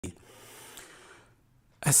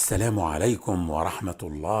السلام عليكم ورحمة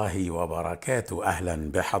الله وبركاته.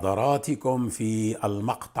 أهلا بحضراتكم في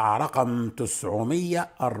المقطع رقم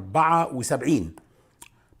 974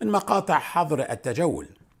 من مقاطع حظر التجول،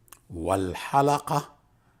 والحلقة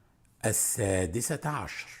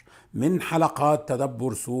 16 من حلقات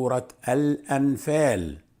تدبر سورة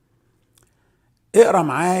الأنفال. اقرأ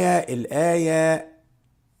معايا الآية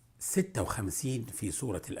 56 في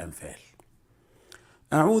سورة الأنفال.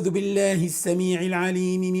 أعوذ بالله السميع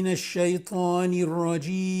العليم من الشيطان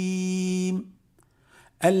الرجيم.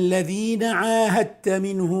 الذين عاهدت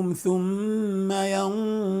منهم ثم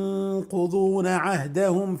ينقضون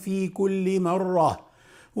عهدهم في كل مرة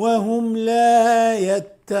وهم لا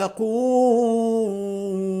يتقون.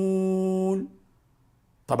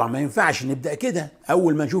 طبعا ما ينفعش نبدأ كده،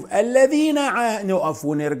 أول ما نشوف الذين نقف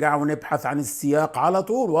ونرجع ونبحث عن السياق على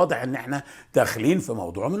طول. واضح ان احنا داخلين في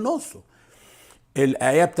موضوع من نصه.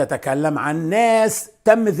 الآية بتتكلم عن ناس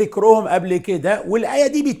تم ذكرهم قبل كده، والآية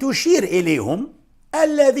دي بتشير إليهم.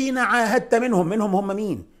 الذين عاهدت منهم هم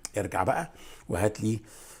مين؟ ارجع بقى وهات لي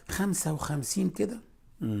 55 كده.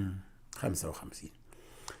 55.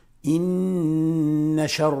 إن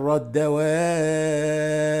شر الدواب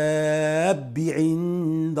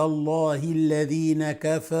عند الله الذين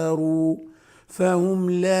كفروا فهم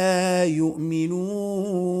لا يؤمنون.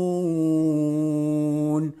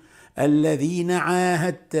 الذين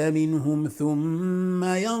عاهدت منهم ثم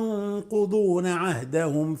ينقضون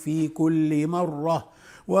عهدهم في كل مرة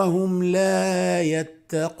وهم لا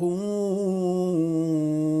يتقون.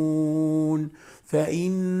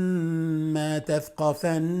 فإما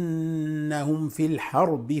تثقفنهم في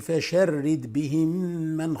الحرب فشرد بهم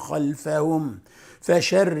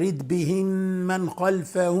من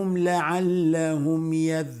خلفهم لعلهم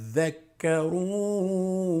يذكرون.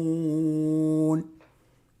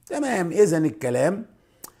 تمام. إذن الكلام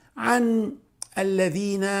عن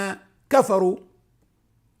الذين كفروا،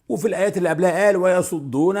 وفي الآيات اللي قبلها قال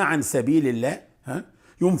ويصدون عن سبيل الله،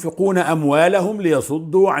 ينفقون أموالهم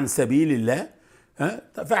ليصدوا عن سبيل الله.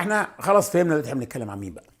 فاحنا خلاص فهمنا دلوقتي احنا بنتكلم عن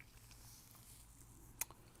مين بقى.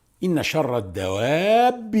 إن شر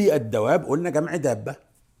الدواب قلنا جمع دابة،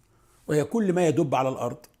 وهي كل ما يدب على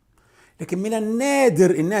الأرض، لكن من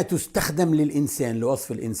النادر انها تستخدم للانسان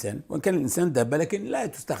لوصف الانسان، وان كان الانسان دابه لكن لا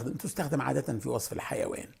تستخدم عاده في وصف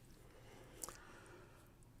الحيوان.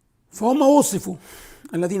 فهم وصفوا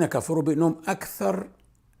الذين كفروا بانهم اكثر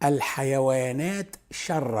الحيوانات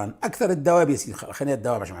شرا. اكثر الدواب يا سيدي، خلينا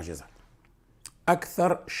الدواب عشان ما حدش يزعل.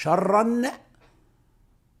 اكثر شرا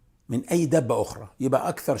من اي دابه اخرى، يبقى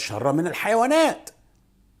اكثر شرا من الحيوانات،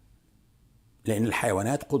 لان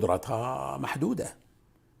الحيوانات قدرتها محدوده.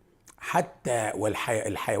 حتى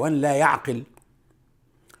والحيوان لا يعقل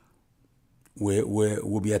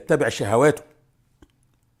وبيتبع شهواته،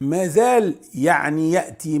 ما زال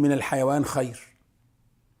يأتي من الحيوان خير.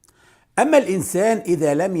 أما الإنسان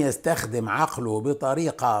إذا لم يستخدم عقله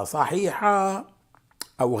بطريقة صحيحة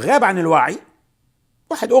أو غاب عن الوعي،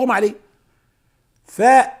 واحد أغمى عليه،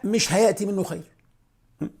 فمش هيأتي منه خير.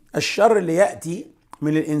 الشر اللي يأتي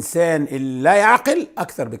من الإنسان اللي لا يعقل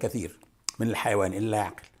أكثر بكثير من الحيوان اللي لا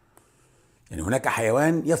يعقل. يعني هناك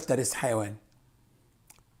حيوان يفترس حيوان،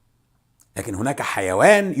 لكن هناك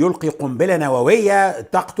حيوان يلقي قنبلة نووية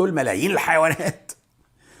تقتل ملايين الحيوانات.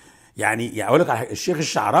 يعني أقول لك، الشيخ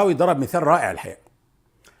الشعراوي ضرب مثال رائع الحقيقة.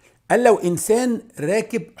 قال لو إنسان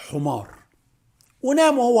راكب حمار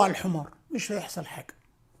ونام وهو على الحمار مش هيحصل حاجة،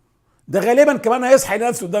 ده غالبا كمان هيصحى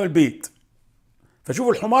نفسه قدام البيت. فشوف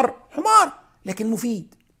الحمار حمار لكن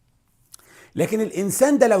مفيد. لكن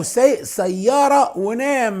الإنسان ده لو سايق سيارة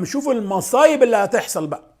ونام، شوف المصايب اللي هتحصل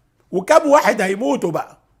بقى، وكم واحد هيموتوا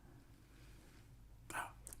بقى.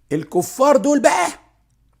 الكفار دول بقى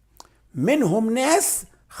منهم ناس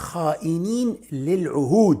خائنين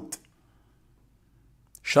للعهود.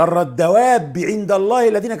 شر الدواب عند الله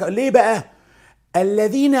الذين ليه بقى؟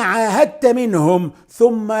 الذين عاهدت منهم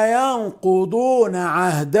ثم ينقضون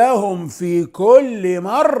عهدهم في كل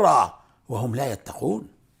مرة وهم لا يتقون.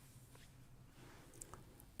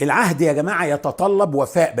 العهد يا جماعة يتطلب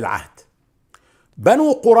وفاء بالعهد.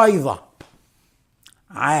 بنو قريظة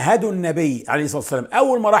عاهدوا النبي عليه الصلاة والسلام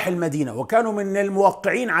أول ما راح المدينة، وكانوا من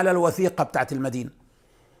الموقعين على الوثيقة بتاعت المدينة،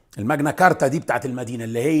 الماجنا كارتا دي بتاعت المدينة،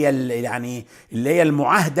 اللي هي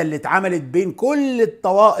المعاهدة اللي اتعملت بين كل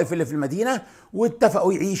الطوائف اللي في المدينة،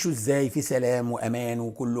 واتفقوا يعيشوا ازاي في سلام وامان،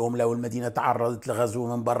 وكلهم لو المدينة تعرضت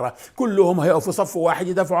لغزو من بره كلهم هيقفوا صف واحد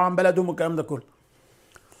يدافعوا عن بلدهم والكلام ده كله.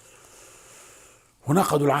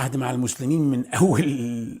 ونقضوا العهد مع المسلمين من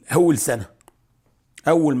أول سنة.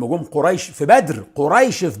 أول ما جم قريش في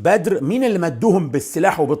بدر، مين اللي مدوهم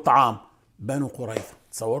بالسلاح وبالطعام؟ بنو قريظة.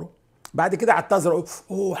 تصوروا بعد كده اعتذروا،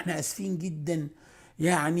 اوه احنا اسفين جدا،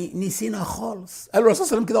 يعني نسينا خالص. قالوا الرسول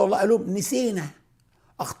صلى الله عليه وسلم كده والله، قالوا نسينا،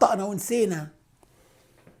 اخطأنا ونسينا،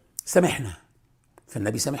 سامحنا.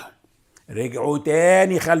 فالنبي سامحهم. رجعوا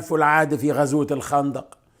تاني خلفوا العهد في غزوة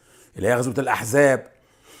الخندق اللي هي غزوة الأحزاب،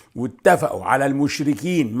 واتفقوا على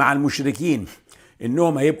المشركين مع المشركين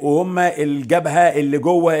انهم هيبقوا هم الجبهة اللي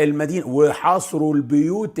جوه المدينة، وحاصروا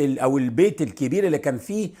البيوت او البيت الكبير اللي كان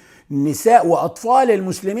فيه نساء واطفال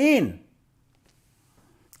المسلمين،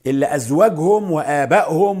 اللي ازواجهم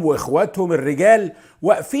وابائهم واخواتهم الرجال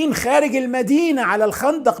واقفين خارج المدينة على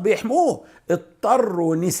الخندق بيحموه.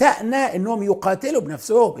 اضطروا نسائنا انهم يقاتلوا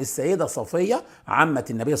بنفسهم. السيدة صفية عمة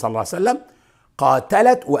النبي صلى الله عليه وسلم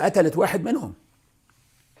قاتلت وقتلت واحد منهم.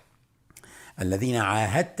 الذين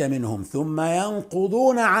عاهدت منهم ثم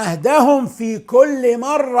ينقضون عهدهم في كل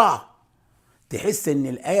مرة. تحس ان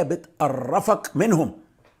الآية بتقرفك منهم.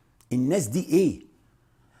 الناس دي ايه؟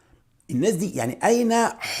 الناس دي يعني اين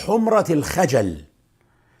حمرة الخجل؟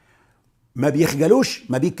 ما بيخجلوش،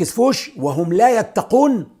 ما بيكسفوش، وهم لا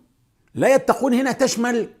يتقون. لا يتقون هنا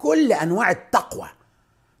تشمل كل انواع التقوى،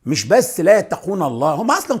 مش بس لا يتقون الله،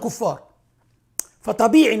 هم اصلا كفار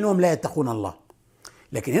فطبيعي انهم لا يتقون الله،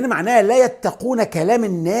 لكن هنا معناها لا يتقون كلام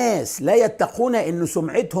الناس، لا يتقون ان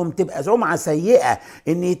سمعتهم تبقى سمعة سيئة،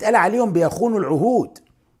 ان يتقال عليهم بيخونوا العهود.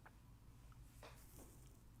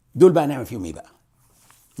 دول بقى نعمل فيهم ايه بقى؟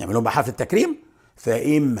 نعملهم بقى حفلة تكريم.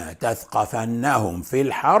 فإما تثقفنهم في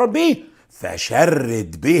الحرب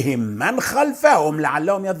فشرد بهم من خلفهم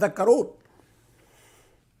لعلهم يذكرون.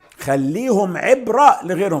 خليهم عبرة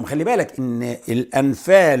لغيرهم. خلي بالك ان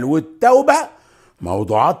الأنفال والتوبة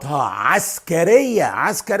موضوعاتها عسكرية،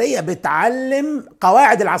 عسكرية بتعلم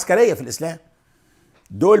قواعد العسكرية في الإسلام.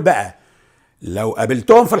 دول بقى لو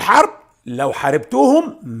قابلتهم في الحرب، لو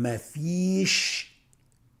حاربتوهم،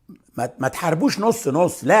 ما تحاربوش نص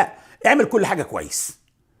نص، لا، اعمل كل حاجة كويس.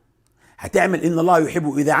 هتعمل ان الله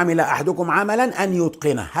يحب اذا عمل احدكم عملا ان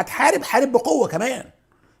يتقنه. هتحارب، حارب بقوة كمان.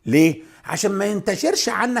 ليه؟ عشان ما ينتشرش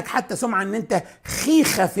عنك حتى سمعة ان انت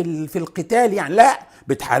خيخة في القتال، يعني لا،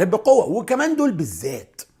 بتحارب بقوة. وكمان دول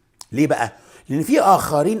بالذات. ليه بقى؟ لان في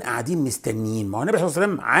اخرين قاعدين مستنيين. ما هو النبي صلى الله عليه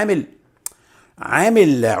وسلم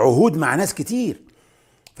عامل عهود مع ناس كتير،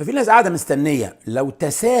 ففي ناس قاعدة مستنية. لو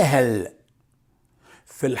تساهل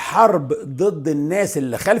في الحرب ضد الناس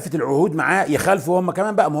اللي خلفت العهود معاه، يخالفوا هم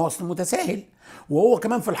كمان بقى. ما هو اصلا متساهل، وهو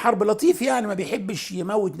كمان في الحرب لطيف، يعني ما بيحبش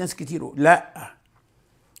يموت ناس كتير. لا،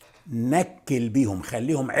 نكل بيهم،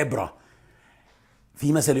 خليهم عبرة.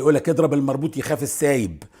 في مثل يقول لك اضرب المربوط يخاف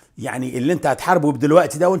السايب. يعني اللي انت هتحاربه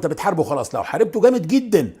دلوقتي ده وانت بتحاربه، خلاص لو حاربته جامد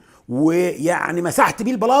جدا ويعني مسحت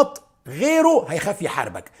بيه البلاط، غيره هيخاف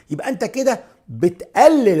يحاربك. يبقى انت كده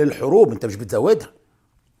بتقلل الحروب، انت مش بتزودها.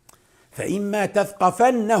 فإما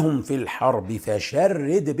تثقفنهم في الحرب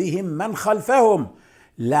فشرد بهم من خلفهم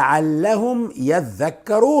لعلهم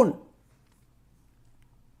يذكرون.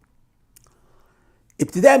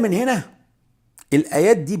 ابتداء من هنا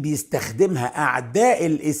الآيات دي بيستخدمها أعداء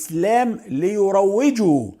الإسلام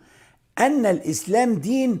ليروجوا أن الإسلام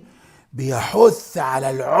دين بيحث على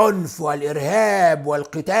العنف والإرهاب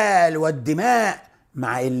والقتال والدماء،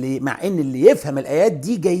 مع إن اللي يفهم الآيات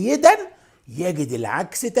دي جيدا يجد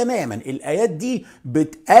العكس تماما. الآيات دي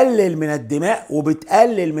بتقلل من الدماء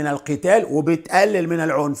وبتقلل من القتال وبتقلل من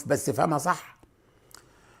العنف، بس فهمها صح.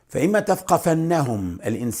 فإما تثقفنهم،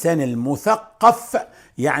 الإنسان المثقف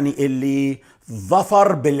يعني اللي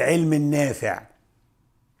ظفر بالعلم النافع.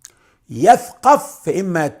 يثقف،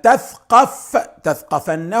 فإما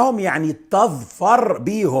تثقفنهم يعني تظفر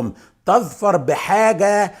بيهم، تظفر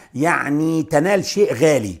بحاجة، يعني تنال شيء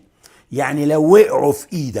غالي. يعني لو وقعوا في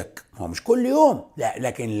ايدك، هو مش كل يوم، لا،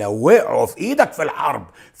 لكن لو وقعوا في ايدك في الحرب،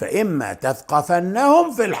 فإما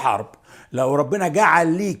تثقفنهم في الحرب. لو ربنا جعل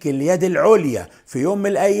ليك اليد العليا في يوم من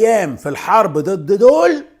الأيام في الحرب ضد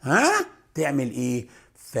دول، تعمل ايه؟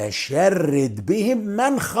 فشرد بهم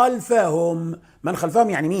من خلفهم. من خلفهم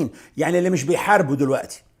يعني مين؟ يعني اللي مش بيحاربوا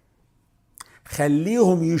دلوقتي.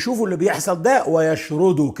 خليهم يشوفوا اللي بيحصل ده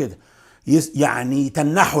ويشردوا كده، يعني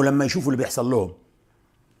يتنحوا لما يشوفوا اللي بيحصل لهم.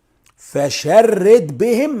 فشرد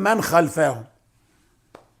بهم من خلفهم،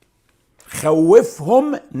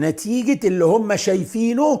 خوفهم نتيجة اللي هم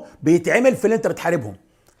شايفينه بيتعمل في اللي انت بتحاربهم.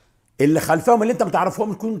 اللي خلفهم اللي انت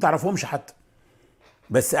متعرفهم، تكون متعرفهمش حتى،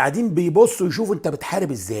 بس قاعدين بيبصوا يشوفوا انت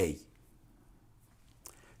بتحارب ازاي.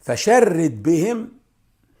 فشرد بهم.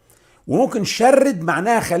 وممكن شرد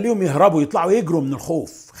معناها خليهم يهربوا، يطلعوا يجروا من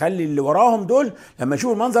الخوف. خلي اللي وراهم دول لما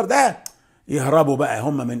يشوفوا المنظر ده يهربوا بقى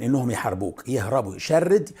هم من انهم يحاربوك، يهربوا.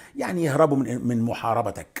 شرد يعني يهربوا من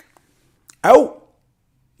محاربتك. او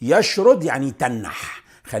يشرد يعني يتنح،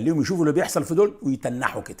 خليهم يشوفوا اللي بيحصل في دول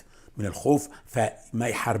ويتنحوا كده من الخوف، فما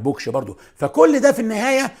يحاربوكش برضو. فكل ده في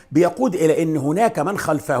النهاية بيقود إلى أن هناك من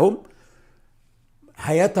خلفهم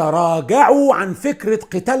هيتراجعوا عن فكرة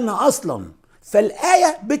قتالنا أصلا.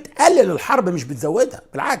 فالآية بتقلل الحرب مش بتزودها،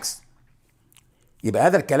 بالعكس. يبقى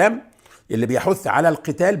هذا الكلام اللي بيحث على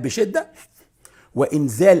القتال بشدة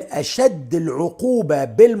وإنزال أشد العقوبة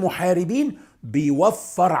بالمحاربين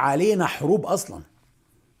بيوفر علينا حروب أصلا.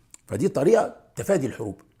 فدي طريقة تفادي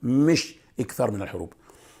الحروب مش إكثار من الحروب.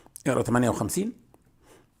 اقرأ 58.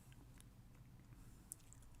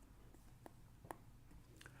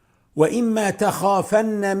 وإما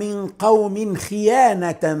تخافن من قوم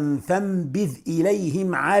خيانة فانبذ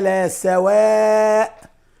إليهم على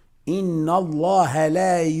سواء إن الله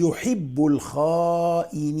لا يحب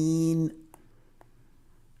الخائنين.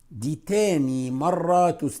 دي تاني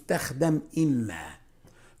مرة تستخدم إما.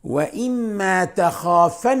 وإما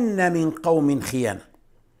تخافن من قوم خيانة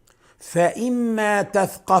فإما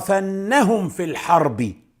تثقفنهم في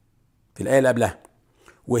الحرب في الآية اللي قبلها،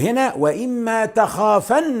 وهنا وإما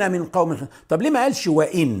تخافن من قوم خيانة. طب ليه ما قالش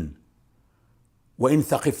وإن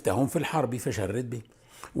ثقفتهم في الحرب فشرد به،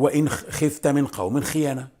 وإن خفت من قوم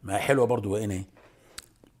خيانة، ما حلوة برضو وإن ايه.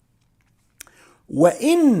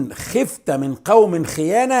 وإن خفت من قوم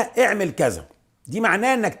خيانة اعمل كذا، دي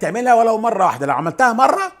معناه انك تعملها ولو مرة واحدة، لو عملتها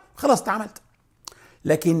مرة خلاص اتعملت.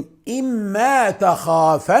 لكن إما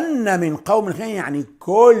تخافن من قوم خيانة يعني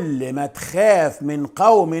كل ما تخاف من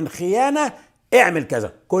قوم خيانة اعمل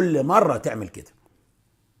كذا، كل مرة تعمل كده.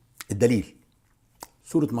 الدليل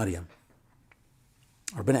سورة مريم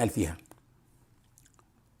ربنا قال فيها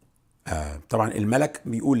طبعا الملك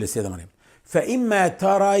بيقول للسيدة مريم فإما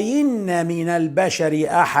ترين من البشر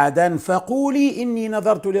أحدا فقولي إني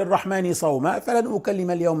نذرت للرحمن صوما فلن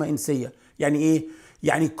أكلم اليوم إنسيا. يعني إيه؟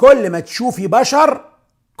 يعني كل ما تشوفي بشر،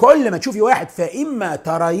 كل ما تشوفي واحد، فإما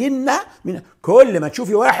ترين من، كل ما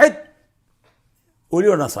تشوفي واحد قولي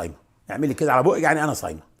له أنا صايمة، اعملي كده على بقك يعني أنا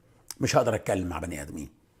صايمة مش هقدر أتكلم مع بني آدمين.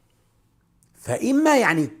 فإما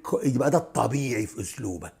يعني يبقى ده الطبيعي في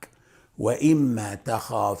أسلوبك. وإما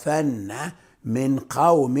تخافن من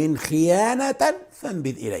قوم خيانة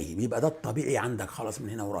فانبذ إليهم، يبقى ده الطبيعي عندك خلاص من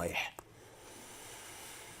هنا ورايح.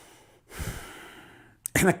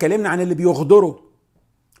 احنا اتكلمنا عن اللي بيغدروا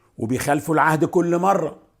وبيخالفوا العهد كل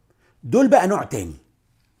مرة، دول بقى نوع تاني.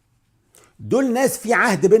 دول ناس في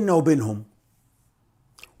عهد بيننا وبينهم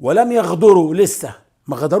ولم يغدروا، لسه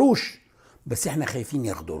ما غدروش، بس احنا خايفين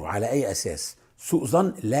يغدروا. على اي اساس؟ سوء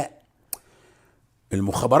ظن؟ لا،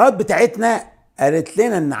 المخابرات بتاعتنا قالت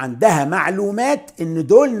لنا ان عندها معلومات ان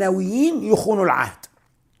دول ناويين يخونوا العهد.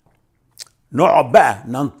 نقعد بقى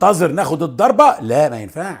ننتظر ناخد الضربة؟ لا، ما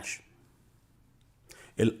ينفعش.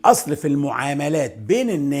 الاصل في المعاملات بين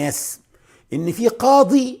الناس ان في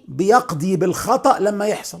قاضي بيقضي بالخطأ لما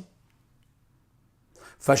يحصل،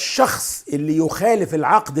 فالشخص اللي يخالف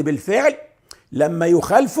العقد بالفعل لما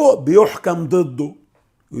يخالفه بيحكم ضده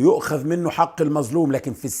ويؤخذ منه حق المظلوم.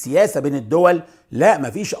 لكن في السياسة بين الدول لا،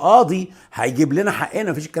 مفيش قاضي هيجيب لنا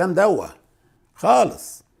حقنا، مفيش الكلام ده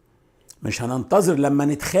خالص. مش هننتظر لما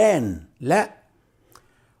نتخان، لا،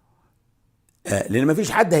 لأن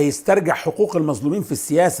مفيش حد هيسترجع حقوق المظلومين في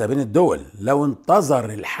السياسة بين الدول. لو انتظر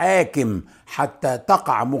الحاكم حتى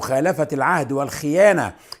تقع مخالفة العهد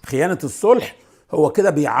والخيانة، خيانة الصلح، هو كده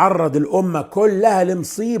بيعرض الأمة كلها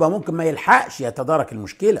لمصيبة ممكن ما يلحقش يتدارك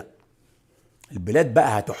المشكلة. البلاد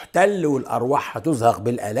بقى هتحتل والأرواح هتزهق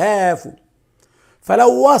بالآلاف.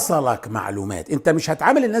 فلو وصلك معلومات، انت مش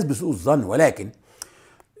هتعامل الناس بسوء الظن، ولكن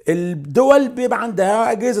الدول بيبقى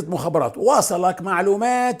عندها أجهزة مخابرات، وصلك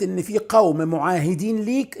معلومات ان في قوم معاهدين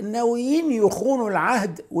ليك ناويين يخونوا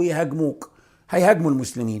العهد ويهاجموك، هيهاجموا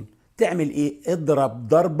المسلمين، تعمل ايه؟ اضرب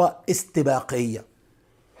ضربة استباقية.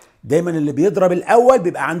 دايما اللي بيضرب الأول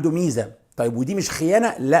بيبقى عنده ميزة. طيب ودي مش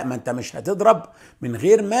خيانة؟ لا، ما انت مش هتضرب من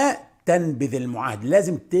غير ما تنبذ المعاهدة،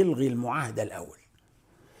 لازم تلغي المعاهدة الأول.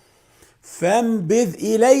 فانبذ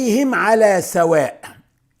إليهم على سواء،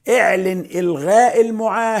 اعلن إلغاء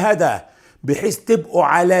المعاهدة بحيث تبقوا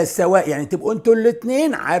على سواء، يعني تبقوا انتوا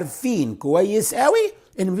الاتنين عارفين كويس قوي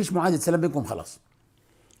ان مفيش معاهدة سلام بينكم خلاص.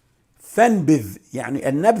 فانبذ يعني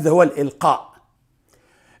النبذ هو الإلقاء.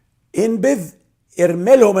 انبذ،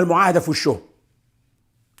 ارمي لهم المعاهدة في وشهم.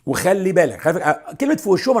 وخلي بالك كلمة في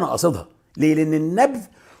وشهم انا قصدها ليه؟ لان النبذ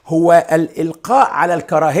هو الإلقاء على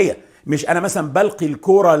الكراهية، مش انا مثلا بلقي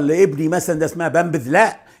الكورة لابني مثلا ده اسمها بنبذ،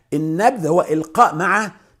 لا، النبذ هو إلقاء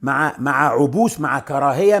مع عبوس، مع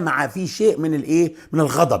كراهية، مع في شيء من الايه، من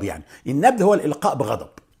الغضب. يعني النبذ هو الإلقاء بغضب،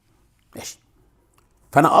 ماشي.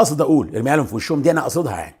 فانا قاصد اقول ارميها لهم في وشهم، دي انا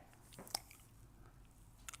قصدها يعني.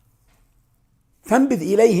 فانبذ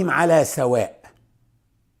إليهم على سواء،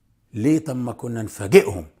 ليه؟ طب ما كنا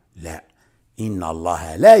نفاجئهم. لا، إن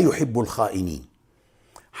الله لا يحب الخائنين،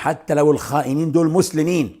 حتى لو الخائنين دول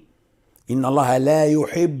مسلمين. إن الله لا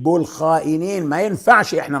يحب الخائنين، ما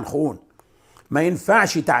ينفعش إحنا نخون، ما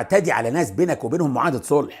ينفعش تعتدي على ناس بينك وبينهم معاهدة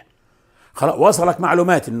صلح. خلاص وصلك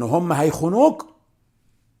معلومات إن هم هيخونوك،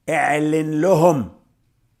 اعلن لهم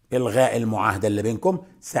إلغاء المعاهدة اللي بينكم،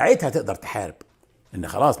 ساعتها تقدر تحارب، لأن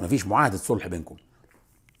خلاص مفيش معاهدة صلح بينكم.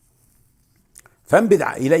 فانبذ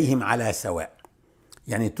إليهم على سواء،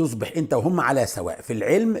 يعني تصبح أنت وهم على سواء في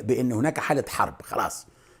العلم بأن هناك حالة حرب، خلاص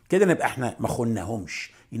كده نبقى احنا ما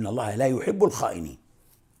خناهمش. إن الله لا يحب الخائنين.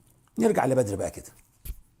 نرجع لبدر بقى كده،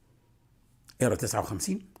 اقرا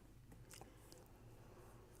 59.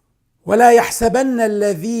 ولا يحسبن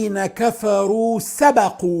الذين كفروا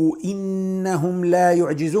سبقوا إنهم لا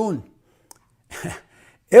يعجزون.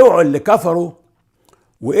 اوعوا اللي كفروا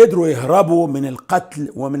وقدروا يهربوا من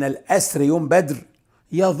القتل ومن الأسر يوم بدر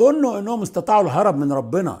يظنوا انهم استطاعوا الهرب من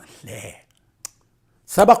ربنا. لا،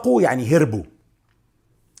 سبقوا يعني هربوا.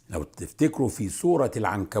 لو تفتكروا في سورة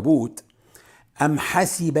العنكبوت، أم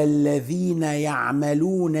حسب الذين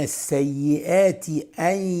يعملون السيئات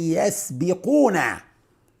أن يسبقونا،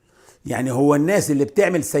 يعني هو الناس اللي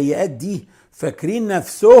بتعمل سيئات دي فاكرين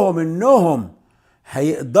نفسهم انهم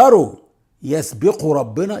هيقدروا يسبقوا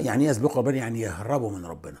ربنا. يعني يسبقوا ربنا يعني يهربوا من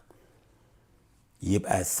ربنا.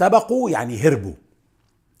 يبقى سبقوا يعني هربوا.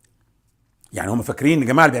 يعني هم فاكرين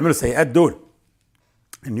الجماعه اللي بيعملوا سيئات دول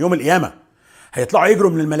ان يوم القيامه هيطلعوا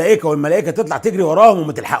يجروا من الملائكه والملائكه تطلع تجري وراهم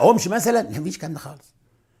وما تلحقهمش مثلا. مفيش كلام ده خالص.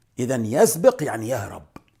 اذا يسبق يعني يهرب.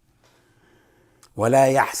 ولا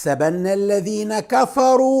يحسبن الذين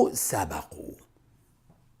كفروا سبقوا،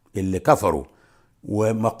 اللي كفروا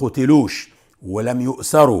وما قتلوش ولم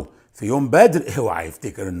يؤسروا في يوم بدر اوعى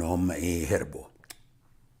يفتكر ان هم هربوا.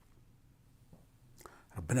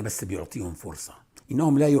 ربنا بس بيعطيهم فرصة.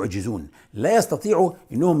 انهم لا يعجزون، لا يستطيعوا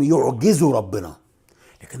انهم يعجزوا ربنا،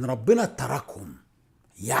 لكن ربنا تركهم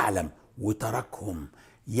يعلم، وتركهم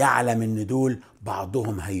يعلم ان دول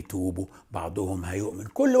بعضهم هيتوبوا بعضهم هيؤمن،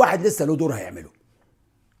 كل واحد لسه له دور هيعمله.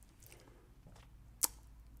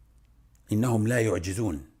 انهم لا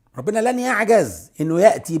يعجزون، ربنا لن يعجز انه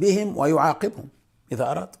يأتي بهم ويعاقبهم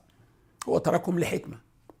اذا اراد. هو تركهم لحكمة.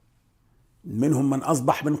 منهم من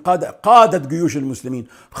أصبح من قادة جيوش المسلمين.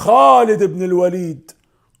 خالد بن الوليد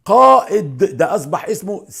قائد، ده أصبح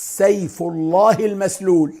اسمه سيف الله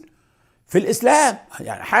المسلول في الإسلام.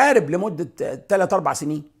 يعني حارب لمدة 3-4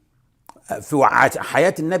 سنين في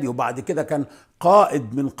حياة النبي، وبعد كده كان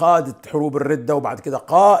قائد من قادة حروب الردة، وبعد كده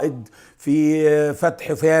قائد في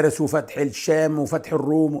فتح فارس وفتح الشام وفتح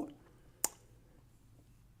الروم.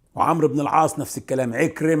 وعمرو بن العاص نفس الكلام،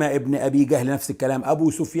 عكرمة ابن أبي جهل نفس الكلام،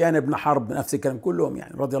 أبو سفيان بن حرب نفس الكلام، كلهم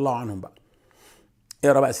يعني رضي الله عنهم بقى.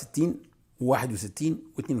 اقرأ بقى 60 و61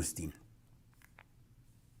 و62.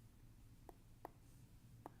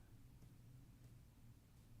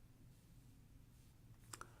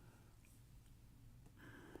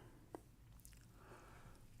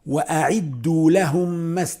 وأعدوا لهم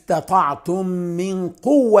ما استطعتم من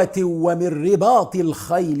قوة ومن رباط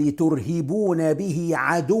الخيل ترهبون به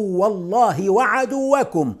عدو الله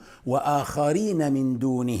وعدوكم وآخرين من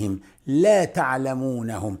دونهم لا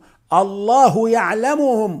تعلمونهم الله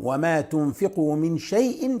يعلمهم وما تنفقوا من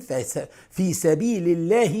شيء في سبيل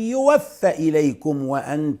الله يوفى إليكم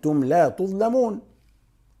وأنتم لا تظلمون.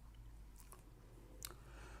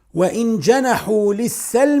 وإن جنحوا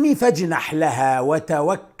للسلم فاجنح لها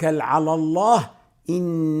وتوكل على الله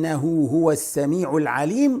إنه هو السميع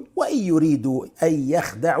العليم وإن يريدوا أن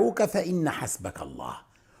يخدعوك فإن حسبك الله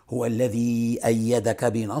هو الذي أيدك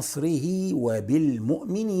بنصره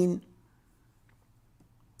وبالمؤمنين.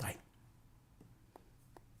 طيب،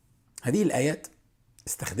 هذه الآيات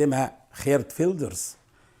استخدمها خيرت فيلدرز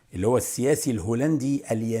اللي هو السياسي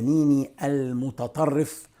الهولندي اليميني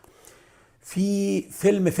المتطرف في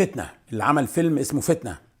فيلم فتنة، اللي عمل فيلم اسمه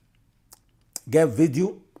فتنة. جاب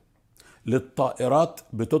فيديو للطائرات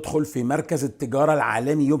بتدخل في مركز التجارة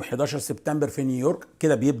العالمي يوم 11 سبتمبر في نيويورك،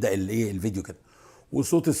 كده بيبدأ الفيديو كده،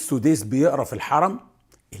 وصوت السديس بيقرأ في الحرم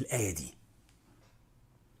الآية دي،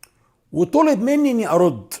 وطلب مني اني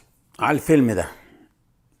ارد على الفيلم ده،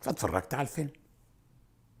 فاتفرجت على الفيلم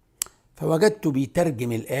فوجدته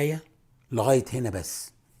بيترجم الآية لغاية هنا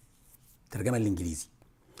بس، ترجمة الانجليزي.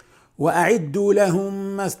 وأعدوا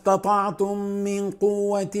لهم ما استطعتم من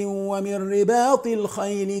قوة ومن رباط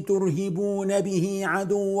الخيل ترهبون به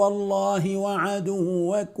عدو الله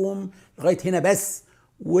وعدوكم، لغاية هنا بس.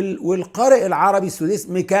 والقارئ العربي السديس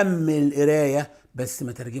مكمل القراية بس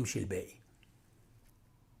ما ترجمش الباقي.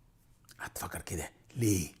 هتفكر كده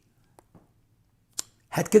ليه؟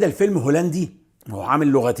 هات كده الفيلم هولندي هو عامل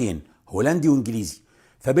لغتين، هولندي وانجليزي،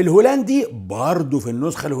 فبالهولندي برضه في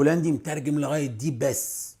النسخه الهولندي مترجم لغايه دي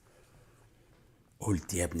بس.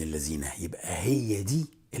 قلت يا ابن الذين، يبقى هي دي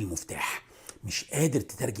المفتاح. مش قادر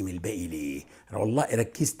تترجم الباقي ليه؟ والله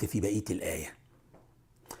ركزت في بقيه الايه.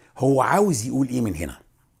 هو عاوز يقول ايه من هنا؟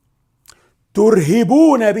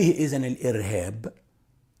 ترهبون به. اذا الارهاب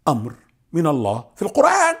امر من الله في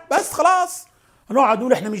القرآن، بس خلاص. هنقعد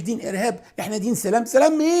نقول احنا مش دين ارهاب، احنا دين سلام.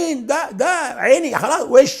 سلام مين؟ ده عيني خلاص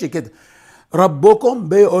وش كده. ربكم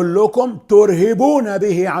بيقول لكم ترهبون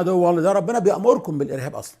به عدو الله، ده ربنا بيأمركم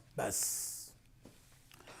بالارهاب اصلا. بس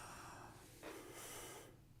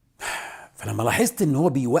فلما لاحظت ان هو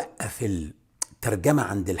بيوقف الترجمة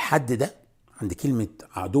عند الحد ده، عند كلمة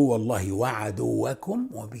عدو الله وعدوكم،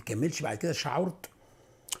 وما بيكملش بعد كده، شعرت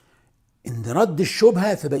ان رد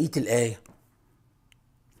الشبهة في بقية الآية.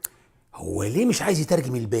 هو ليه مش عايز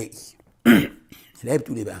يترجم الباقي؟ الآية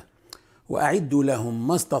بتقول ايه بقى؟ وأعدوا لهم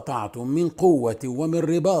ما استطعتم من قوة ومن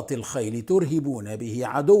رباط الخيل ترهبون به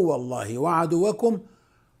عدو الله وعدوكم.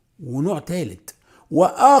 ونوع ثالث،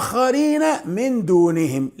 وآخرين من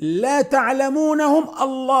دونهم لا تعلمونهم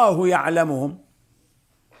الله يعلمهم.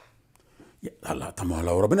 الله، طب ما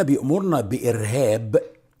لو ربنا بيأمرنا بإرهاب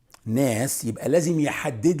ناس يبقى لازم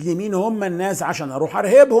يحدد لي مين هم الناس عشان أروح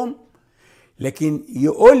أرهبهم. لكن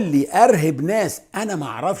يقول لي أرهب ناس أنا ما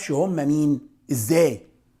أعرفش هم مين إزاي؟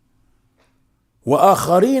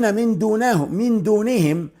 وآخرين من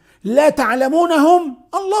دونهم لا تعلمونهم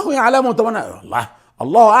الله يعلمهم. طب أنا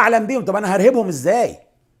الله أعلم بهم، طب أنا هرهبهم إزاي؟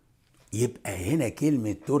 يبقى هنا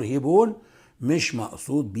كلمة ترهبون مش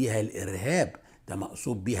مقصود بيها الإرهاب، ده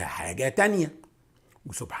مقصود بيها حاجة تانية.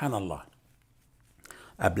 وسبحان الله،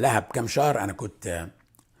 قبلها بكم شهر أنا كنت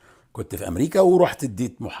في أمريكا، ورحت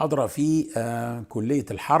اديت محاضرة في كلية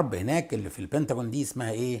الحرب هناك اللي في البنتاجون، دي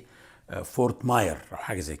اسمها إيه؟ فورت ماير أو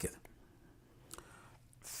حاجة زي كده.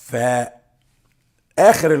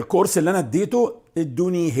 فآخر الكورس اللي أنا اديته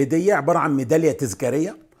ادوني هدية عبارة عن ميدالية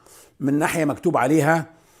تذكارية، من ناحية مكتوب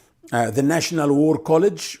عليها The National War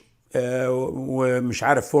College، ومش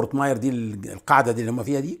عارف فورت ماير دي القاعدة دي اللي هم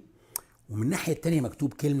فيها دي، ومن الناحية التانية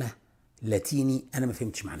مكتوب كلمة لاتيني أنا ما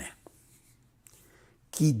فهمتش معناها،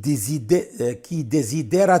 كي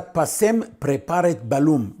ديزيديرات باسم بريباريت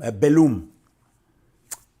بلوم.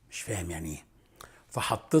 مش فاهم يعني ايه.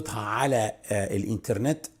 فحطيتها على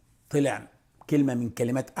الانترنت، طلع كلمة من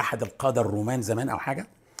كلمات أحد القادة الرومان زمان أو حاجة،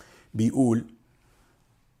 بيقول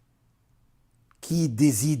كي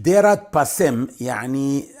ديزيديرات باسم،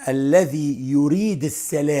 يعني الذي يريد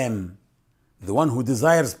السلام، the one who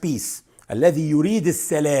desires peace، الذي يريد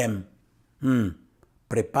السلام.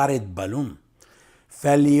 prepared balloon،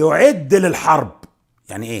 فليعد للحرب.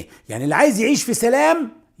 يعني ايه؟ يعني اللي عايز يعيش في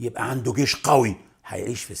سلام يبقى عنده جيش قوي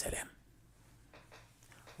هيعيش في سلام.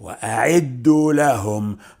 وأعدوا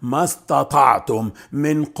لهم ما استطعتم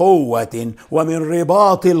من قوة ومن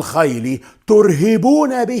رباط الخيل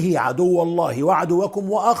ترهبون به عدو الله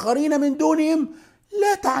وعدوكم وآخرين من دونهم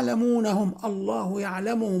لا تعلمونهم الله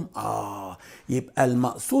يعلمهم. يبقى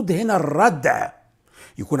المقصود هنا الردع،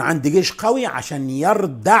 يكون عندي جيش قوي عشان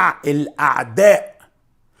يردع الأعداء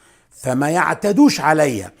فما يعتدوش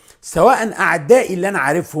عليا، سواء أعدائي اللي أنا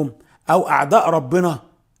عارفهم أو أعداء ربنا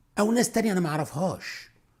أو ناس تانية أنا ما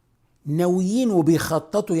أعرفهاش، ناويين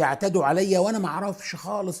وبيخططوا يعتدوا عليا وانا ما اعرفش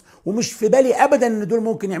خالص، ومش في بالي ابدا ان دول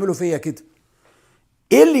ممكن يعملوا فيا كده.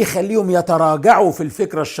 ايه اللي يخليهم يتراجعوا في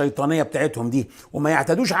الفكرة الشيطانية بتاعتهم دي وما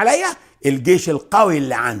يعتدوش عليا؟ الجيش القوي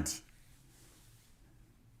اللي عندي.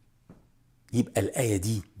 يبقى الآية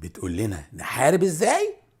دي بتقول لنا نحارب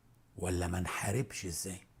ازاي ولا ما نحاربش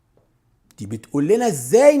ازاي؟ دي بتقول لنا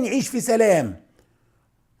ازاي نعيش في سلام.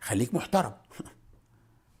 خليك محترم.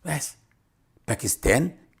 بس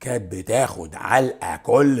باكستان كانت بتاخد علقة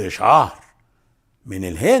كل شهر من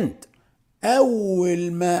الهند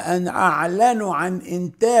أول ما أن أعلنوا عن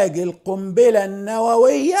إنتاج القنبلة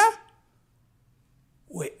النووية،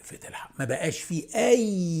 وقفت الحرب. ما بقاش في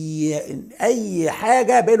أي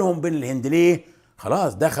حاجة بينهم وبين الهند. ليه؟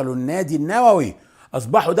 خلاص دخلوا النادي النووي،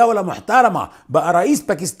 أصبحوا دولة محترمة. بقى رئيس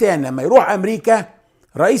باكستان لما يروح أمريكا،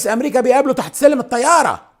 رئيس أمريكا بيقابله تحت سلم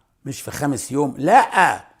الطيارة، مش في 5 يوم،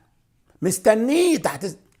 لأ، مستنيه تحت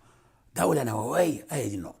دولة نووية. هي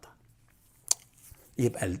دي النقطة.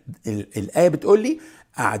 يبقى الآية بتقول لي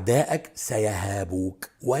أعدائك سيهابوك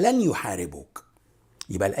ولن يحاربوك.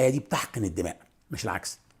 يبقى الآية دي بتحقن الدماء مش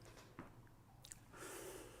العكس.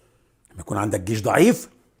 لما يكون عندك جيش ضعيف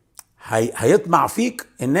هيطمع فيك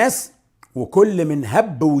الناس، وكل من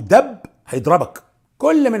هب ودب هيضربك،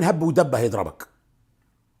 كل من هب ودب هيضربك.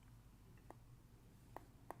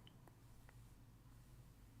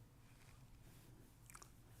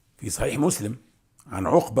 في صحيح مسلم عن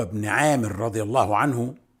عقبة بن عامر رضي الله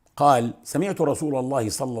عنه قال: سمعت رسول الله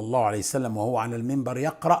صلى الله عليه وسلم وهو على المنبر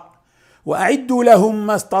يقرأ: وأعدوا لهم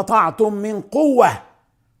ما استطعتم من قوة.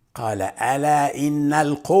 قال: ألا إن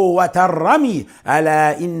القوة الرمي،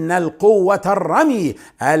 ألا إن القوة الرمي،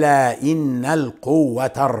 ألا إن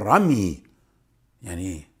القوة الرمي. يعني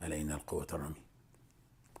إيه ألا إن القوة الرمي؟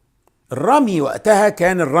 الرمي وقتها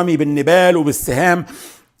كان الرمي بالنبال وبالسهام،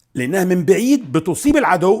 لأنها من بعيد بتصيب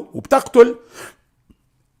العدو وبتقتل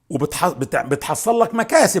وبتحصل لك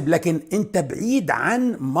مكاسب، لكن انت بعيد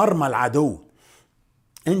عن مرمى العدو،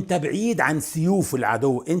 انت بعيد عن سيوف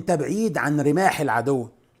العدو، انت بعيد عن رماح العدو.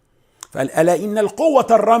 فقال: ألا إن القوة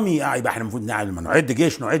الرمي. يبقى احنا المفروض نعد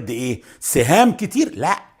جيش، نعد ايه؟ سهام كتير؟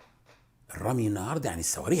 لا، الرمي النهارده يعني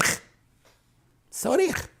الصواريخ.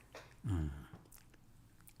 الصواريخ.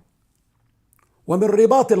 ومن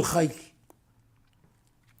رباط الخيل.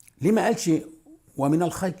 ليه ما قالش ومن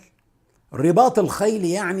الخيل؟ رباط الخيل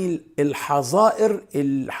يعني الحظائر،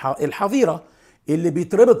 الحظيرة اللي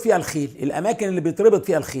بيتربط فيها الخيل، الأماكن اللي بيتربط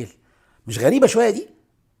فيها الخيل. مش غريبة شوية دي؟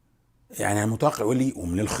 يعني أنا متوقع يقول لي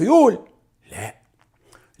ومن الخيول. لا،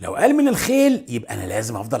 لو قال من الخيل يبقى أنا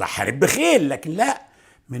لازم أفضل أحارب بخيل، لكن لا،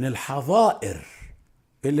 من الحظائر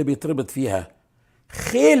اللي بيتربط فيها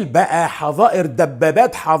خيل بقى، حظائر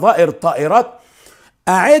دبابات، حظائر طائرات.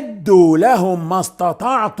 أعدوا لهم ما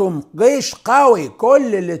استطعتم، جيش قوي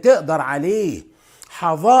كل اللي تقدر عليه،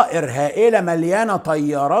 حظائر هائلة مليانة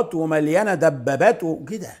طيارات ومليانة دبابات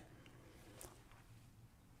وكده.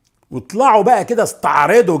 واطلعوا بقى كده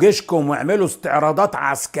استعرضوا جيشكم واعملوا استعراضات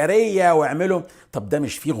عسكرية واعملوا. طب ده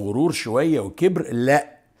مش فيه غرور شوية وكبر؟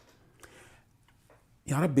 لا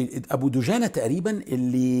يا ربي. أبو دجانة تقريبا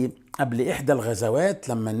اللي قبل إحدى الغزوات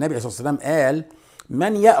لما النبي صلى الله عليه وسلم قال: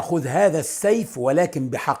 من يأخذ هذا السيف ولكن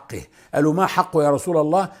بحقه؟ قالوا: ما حقه يا رسول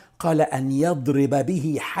الله؟ قال: أن يضرب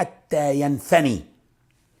به حتى ينثني.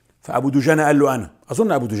 فأبو دجانة قال له: أنا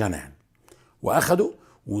أظن أبو دجانة يعني. وأخده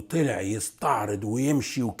وطلع يستعرض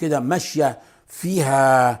ويمشي وكده، مشية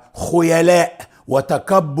فيها خيلاء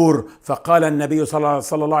وتكبر. فقال النبي صلى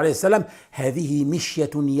الله عليه وسلم: هذه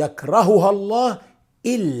مشية يكرهها الله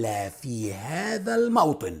إلا في هذا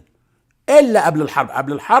الموطن. إلا قبل الحرب.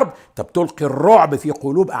 قبل الحرب أنت بتلقي الرعب في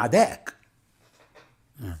قلوب أعدائك.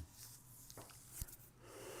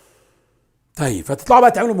 طيب، فتطلعوا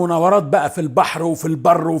بقى تعملوا مناورات بقى في البحر وفي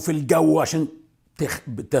البر وفي الجو عشان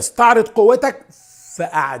تستعرض قوتك،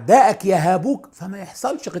 فأعدائك يهابوك فما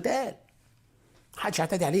يحصلش قتال، محدش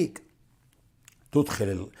يعتدي عليك،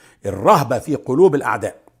 تدخل الرهبة في قلوب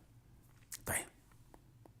الأعداء. طيب،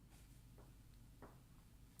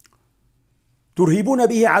 ترهبون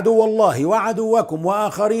به عدو الله وعدوكم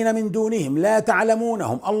وآخرين من دونهم لا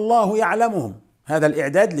تعلمونهم الله يعلمهم. هذا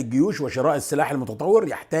الإعداد للجيوش وشراء السلاح المتطور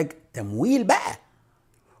يحتاج تمويل بقى،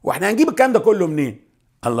 واحنا هنجيب الكلام ده كله منين؟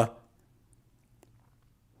 الله.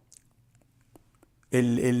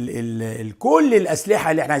 كل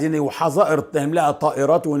الأسلحة اللي احنا عايزين وحظائر نملاها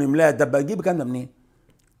طائرات ونملاها دبابات، نجيب الكلام ده منين؟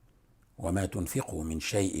 وما تنفقوا من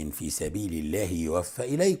شيء في سبيل الله يوفى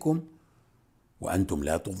إليكم وأنتم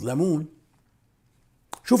لا تظلمون.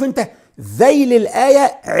 شوف انت ذيل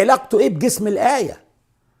الآية علاقته ايه بجسم الآية.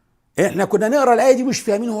 احنا كنا نقرا الآية دي مش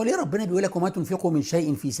فاهمين هو ليه ربنا بيقول لك وما تنفقوا من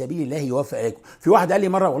شيء في سبيل الله يوفى إليكم. في واحد قال لي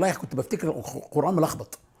مرة: والله كنت بفتكر القرآن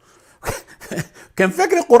ملخبط. كان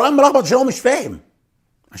فاكر القرآن ملخبط عشان هو مش فاهم،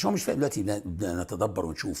 دلوقتي نتدبر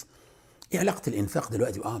ونشوف ايه علاقة الانفاق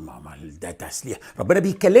دلوقتي مع ده التسليح. ربنا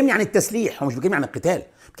بيكلمني عن التسليح، هو مش بيكلمني عن القتال،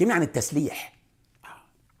 بيكلمني عن التسليح.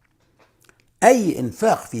 اي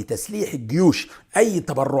انفاق في تسليح الجيوش، اي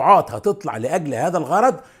تبرعات هتطلع لاجل هذا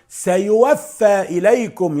الغرض سيوفى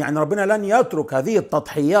اليكم. يعني ربنا لن يترك هذه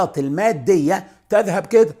التضحيات المادية تذهب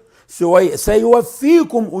كده،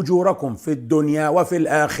 سيوفيكم اجوركم في الدنيا وفي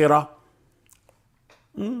الاخرة.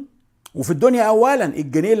 وفي الدنيا اولا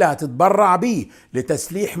الجنيه اللي هتتبرع بيه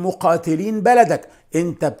لتسليح مقاتلين بلدك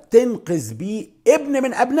انت بتنقذ بيه ابن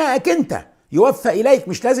من ابنائك، انت يوفى اليك.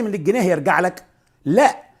 مش لازم ان الجنيه يرجع لك،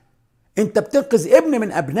 لا، انت بتنقذ ابن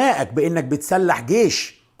من ابنائك بانك بتسلح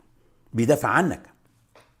جيش بيدافع عنك.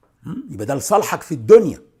 يبقى ده لصالحك في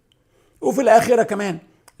الدنيا وفي الاخره كمان.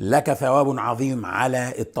 لك ثواب عظيم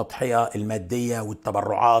على التضحيه الماديه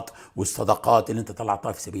والتبرعات والصدقات اللي انت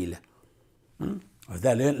طلعتها في سبيل الله.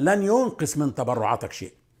 وده لن ينقص من تبرعاتك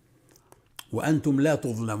شيء وأنتم لا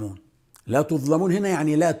تظلمون. لا تظلمون هنا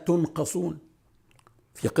يعني لا تنقصون.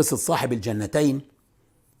 في قصة صاحب الجنتين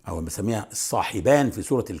أو بسميها الصاحبان في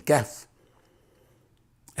سورة الكهف،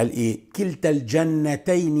 قال إيه؟ كلتا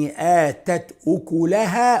الجنتين آتت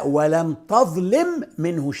أكلها ولم تظلم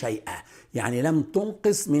منه شيئا، يعني لم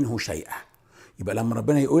تنقص منه شيئا. يبقى لما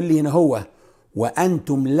ربنا يقول لي هنا هو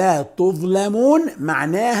وأنتم لا تظلمون،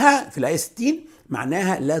 معناها في الآية 60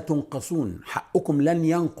 معناها لا تنقصون، حقكم لن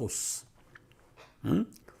ينقص.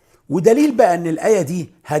 ودليل بقى ان الآية دي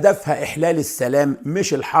هدفها إحلال السلام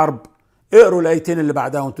مش الحرب. اقروا الآيتين اللي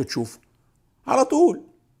بعدها وانتوا تشوفوا على طول.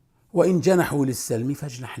 وإن جنحوا للسلم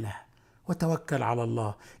فاجنح لها وتوكل على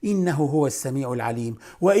الله إنه هو السميع العليم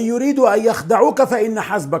وإن يريدوا أن يخدعوك فإن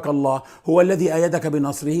حسبك الله هو الذي أيدك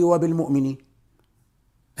بنصره وبالمؤمنين.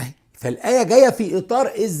 فالآية جاية في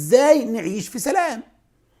إطار إزاي نعيش في سلام.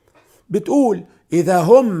 بتقول إذا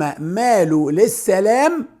هم مالوا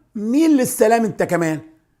للسلام، ميل للسلام أنت كمان.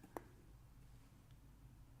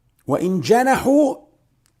 وإن جنحوا،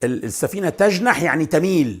 السفينة تجنح يعني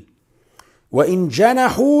تميل. وإن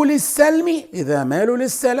جنحوا للسلم، إذا مالوا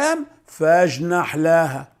للسلام فاجنح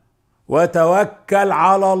لها وتوكل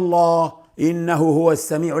على الله إنه هو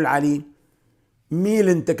السميع العليم. ميل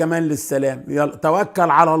انت كمان للسلام، يلا توكل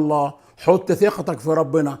على الله، حط ثقتك في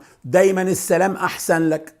ربنا، دايما السلام أحسن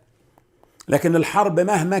لك. لكن الحرب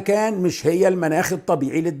مهما كان مش هي المناخ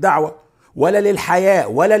الطبيعي للدعوة ولا للحياة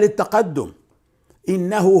ولا للتقدم.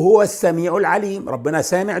 إنه هو السميع العليم، ربنا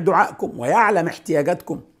سامع دعائكم ويعلم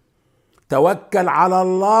احتياجاتكم. توكل على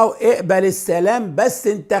الله واقبل السلام، بس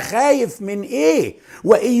انت خايف من ايه؟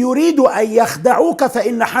 وإن يريدوا أن يخدعوك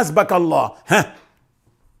فإن حسبك الله.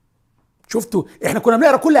 شفتوا احنا كنا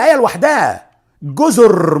بنقرأ كل آية لوحدها،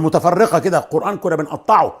 جزر متفرقة كده، القرآن كنا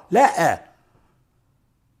بنقطعه. لا،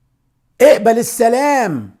 اقبل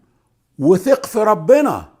السلام وثق في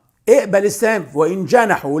ربنا، اقبل السلام. وإن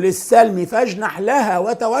جنحوا للسلم فاجنح لها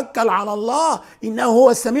وتوكل على الله إنه هو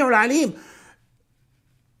السميع العليم.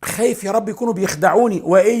 خايف يا رب يكونوا بيخدعوني،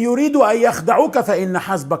 وإن يريدوا أن يخدعوك فإن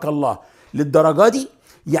حسبك الله. للدرجة دي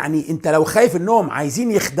يعني انت لو خايف انهم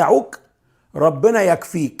عايزين يخدعوك ربنا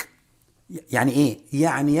يكفيك. يعني ايه؟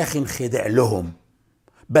 يعني يا اخي انخدع لهم،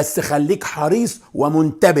 بس خليك حريص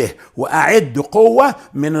ومنتبه وأعد قوة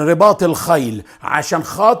من رباط الخيل عشان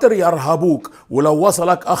خاطر يرهبوك. ولو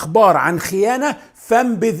وصلك أخبار عن خيانة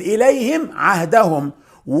فانبذ إليهم عهدهم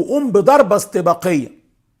وقوم بضربة استباقية.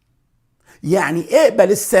 يعني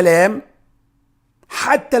اقبل السلام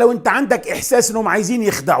حتى لو انت عندك إحساس انهم عايزين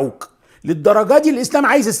يخدعوك. للدرجة دي الإسلام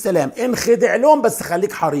عايز السلام، انخدع لهم بس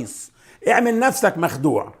خليك حريص، اعمل نفسك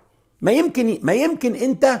مخدوع. ما يمكن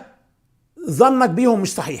انت ظنك بيهم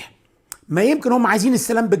مش صحيح، ما يمكن هم عايزين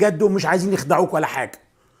السلام بجد ومش عايزين يخدعوك ولا حاجة.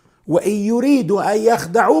 وإن يريدوا أن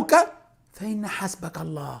يخدعوك فإن حسبك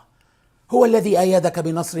الله هو الذي أيدك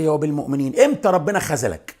بنصره وبالمؤمنين. امتى ربنا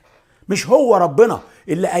خذلك؟ مش هو ربنا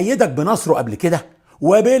اللي أيدك بنصره قبل كده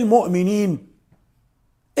وبالمؤمنين؟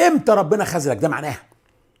 امتى ربنا خذلك؟ ده معناه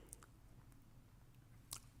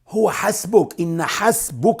هو حسبك، إن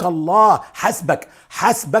حسبك الله.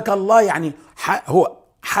 حسبك الله يعني هو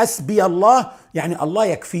حسبي الله، يعني الله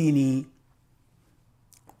يكفيني.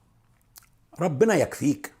 ربنا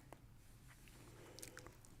يكفيك.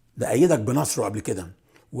 ده أيدك بنصره قبل كده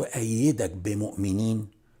وأيدك بمؤمنين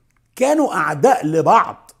كانوا أعداء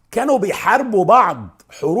لبعض، كانوا بيحاربوا بعض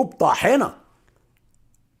حروب طاحنة.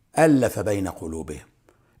 ألف بين قلوبهم،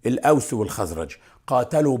 الأوس والخزرج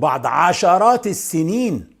قاتلوا بعض عشرات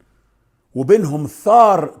السنين وبينهم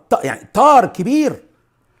طار كبير،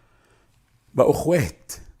 بقوا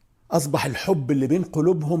اخوات. اصبح الحب اللي بين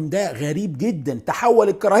قلوبهم ده غريب جدا، تحول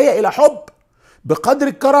الكراهية الى حب، بقدر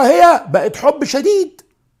الكراهية بقت حب شديد.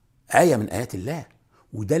 آية من آيات الله،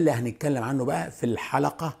 وده اللي هنتكلم عنه بقى في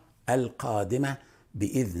الحلقة القادمة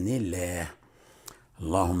بإذن الله.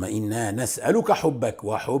 اللهم إنا نسألك حبك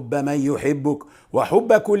وحب من يحبك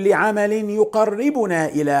وحب كل عمل يقربنا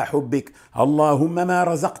إلى حبك. اللهم ما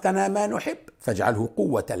رزقتنا ما نحب فاجعله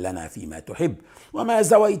قوة لنا فيما تحب، وما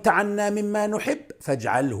زويت عنا مما نحب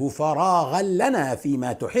فاجعله فراغا لنا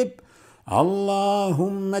فيما تحب.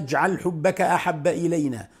 اللهم اجعل حبك أحب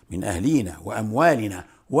إلينا من أهلنا وأموالنا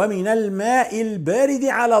ومن الماء البارد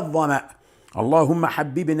على الظمأ. اللهم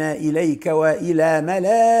حببنا إليك وإلى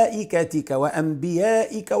ملائكتك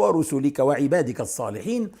وأنبيائك ورسلك وعبادك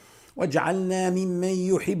الصالحين، واجعلنا ممن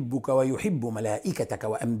يحبك ويحب ملائكتك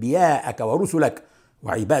وأنبياءك ورسلك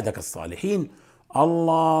وعبادك الصالحين.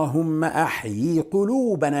 اللهم أحيي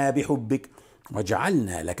قلوبنا بحبك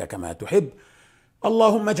واجعلنا لك كما تحب.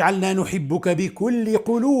 اللهم اجعلنا نحبك بكل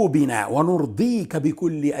قلوبنا ونرضيك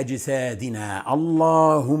بكل أجسادنا.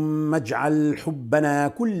 اللهم اجعل حبنا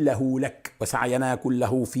كله لك وسعينا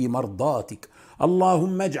كله في مرضاتك.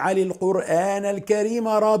 اللهم اجعل القرآن الكريم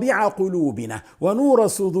رابع قلوبنا ونور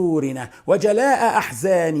صدورنا وجلاء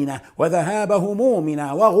أحزاننا وذهاب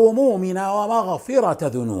همومنا وغمومنا ومغفرة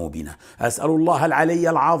ذنوبنا. أسأل الله العلي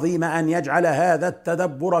العظيم أن يجعل هذا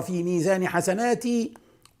التدبر في ميزان حسناتي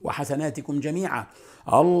وحسناتكم جميعا.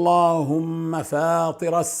 اللهم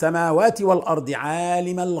فاطر السماوات والأرض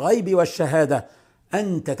عالم الغيب والشهادة،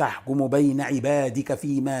 أنت تحكم بين عبادك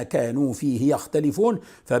فيما كانوا فيه يختلفون،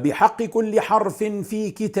 فبحق كل حرف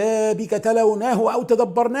في كتابك تلوناه أو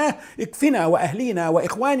تدبرناه اكفنا وأهلينا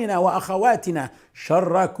وإخواننا وأخواتنا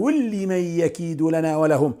شر كل من يكيد لنا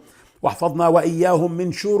ولهم، واحفظنا وإياهم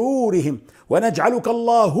من شرورهم، ونجعلك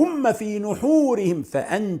اللهم في نحورهم،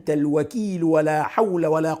 فأنت الوكيل ولا حول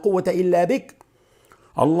ولا قوة إلا بك.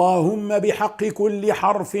 اللهم بحق كل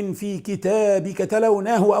حرف في كتابك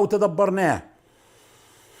تلوناه أو تدبرناه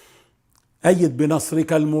أيد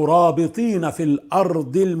بنصرك المرابطين في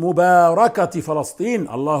الأرض المباركة فلسطين،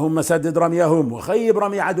 اللهم سدد رميهم وخيب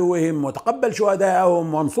رمي عدوهم وتقبل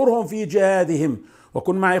شهداءهم وانصرهم في جهادهم،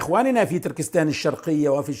 وكن مع إخواننا في تركستان الشرقية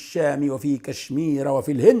وفي الشام وفي كشمير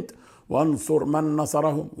وفي الهند، وانصر من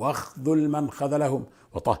نصرهم واخذل من خذلهم،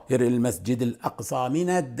 وطهر المسجد الأقصى من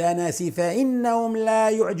الدنس فإنهم لا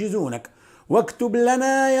يعجزونك، واكتب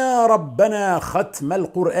لنا يا ربنا ختم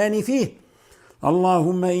القرآن فيه.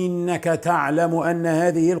 اللهم إنك تعلم أن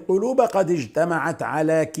هذه القلوب قد اجتمعت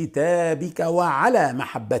على كتابك وعلى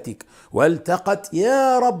محبتك، والتقت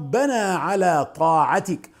يا ربنا على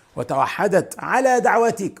طاعتك، وتوحدت على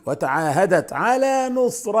دعوتك، وتعاهدت على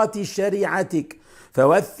نصرة شريعتك،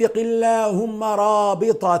 فوثق اللهم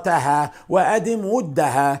رابطتها وأدم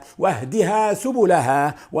ودها واهدها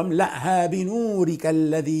سبلها واملأها بنورك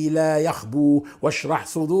الذي لا يخبو، واشرح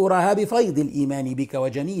صدورها بفيض الإيمان بك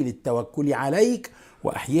وجميل التوكل عليك،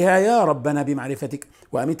 وأحيها يا ربنا بمعرفتك،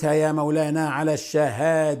 وأمتها يا مولانا على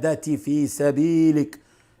الشهادة في سبيلك،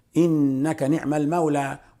 إنك نعم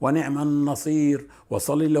المولى ونعم النصير.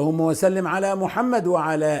 وصل اللهم وسلم على محمد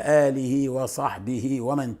وعلى آله وصحبه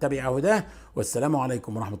ومن تبع هداه، والسلام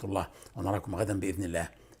عليكم ورحمة الله، ونراكم غدا بإذن الله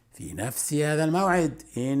في نفس هذا الموعد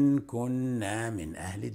إن كنا من أهل